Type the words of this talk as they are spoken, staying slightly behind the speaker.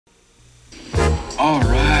All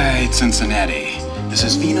right, Cincinnati. This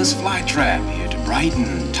is Venus Flytrap here to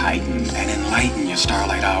brighten, tighten, and enlighten your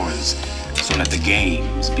starlight hours. So let the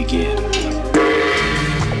games begin.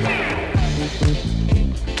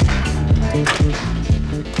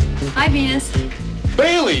 Hi, Venus.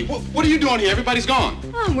 Bailey, what are you doing here? Everybody's gone.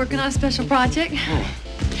 Oh, I'm working on a special project. Oh.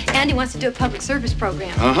 Andy wants to do a public service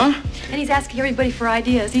program. Uh-huh. And he's asking everybody for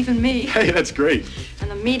ideas, even me. Hey, that's great.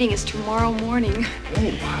 And the meeting is tomorrow morning.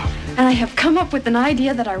 Oh, wow. And I have come up with an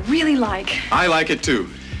idea that I really like. I like it, too.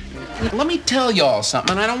 Let me tell y'all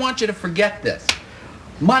something, and I don't want you to forget this.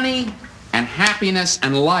 Money and happiness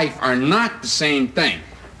and life are not the same thing.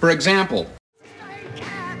 For example,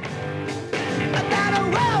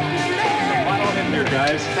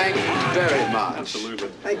 Guys, thank you very much. Absolutely.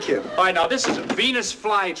 Thank you. All right, now this is Venus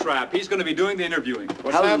Flytrap. He's going to be doing the interviewing.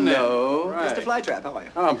 What's happening? Hello, Right. Mr. Flytrap. How are you?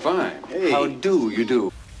 Oh, I'm fine. Hey. How do you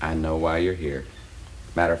do? I know why you're here.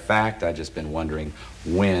 Matter of fact, I've just been wondering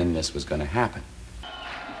when this was going to happen.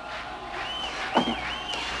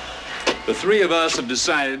 The three of us have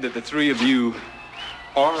decided that the three of you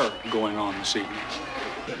are going on this evening.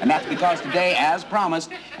 And that's because today, as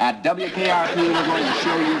promised, at WKRP, we're going to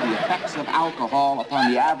show you the effects of alcohol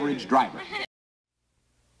upon the average driver.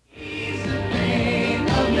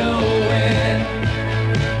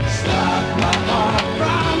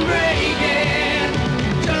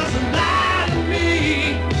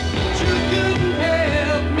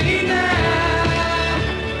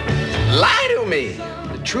 lie to me.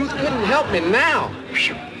 The truth couldn't help me now.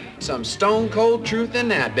 Some stone cold truth in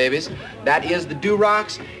that, babies. That is the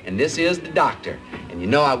Do-Rocks, and this is the doctor. And you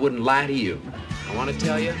know I wouldn't lie to you. I want to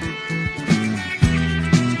tell you.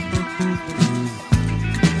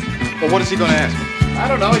 Well, what is he going to ask me? I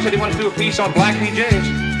don't know. He said he wanted to do a piece on black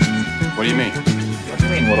PJs. What do you mean? What do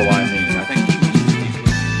you mean, what do I mean? I think he means...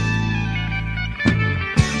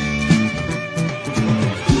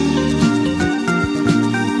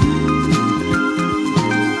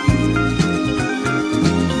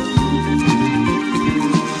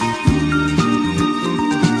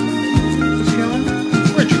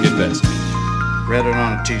 Where'd you get this? Read it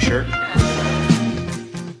on a T-shirt.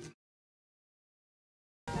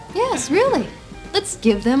 Yes, really. Let's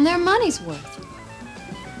give them their money's worth.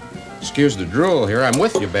 Excuse the drool here. I'm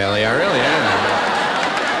with you, Bailey. I really am.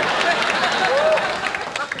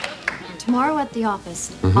 Tomorrow at the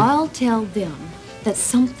office, I'll tell them that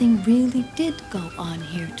something really did go on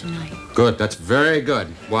here tonight. Good. That's very good.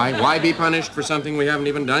 Why be punished for something we haven't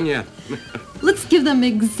even done yet? Let's give them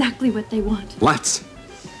exactly what they want. Let's.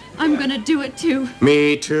 I'm gonna do it too.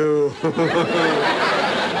 Me too.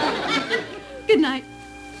 Good night.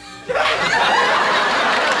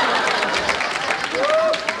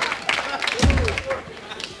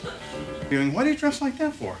 What are you dressed like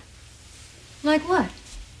that for? Like what?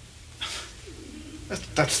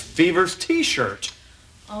 That's Fever's T-shirt.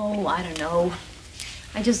 Oh, I don't know.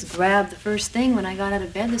 I just grabbed the first thing when I got out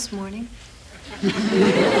of bed this morning.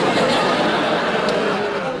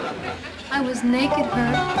 I was naked,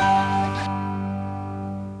 Herb.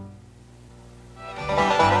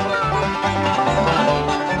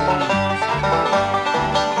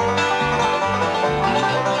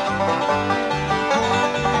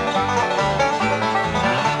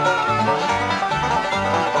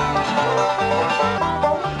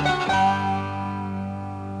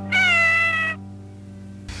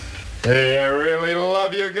 Hey, I really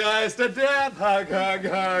love you guys to death. Hug, hug,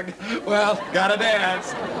 hug. Well, gotta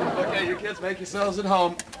dance. Okay, you kids make yourselves at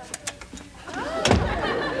home.